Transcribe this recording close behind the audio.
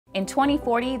In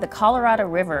 2040, the Colorado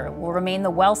River will remain the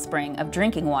wellspring of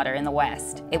drinking water in the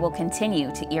West. It will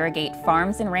continue to irrigate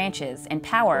farms and ranches and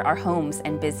power our homes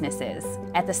and businesses.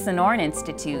 At the Sonoran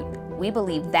Institute, we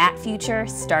believe that future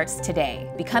starts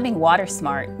today. Becoming water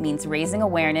smart means raising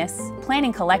awareness,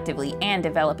 planning collectively, and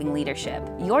developing leadership.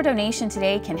 Your donation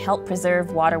today can help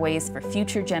preserve waterways for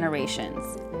future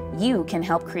generations. You can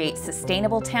help create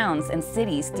sustainable towns and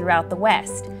cities throughout the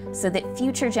West so that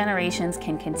future generations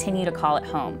can continue to call it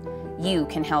home. You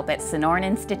can help at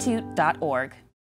sonoraninstitute.org.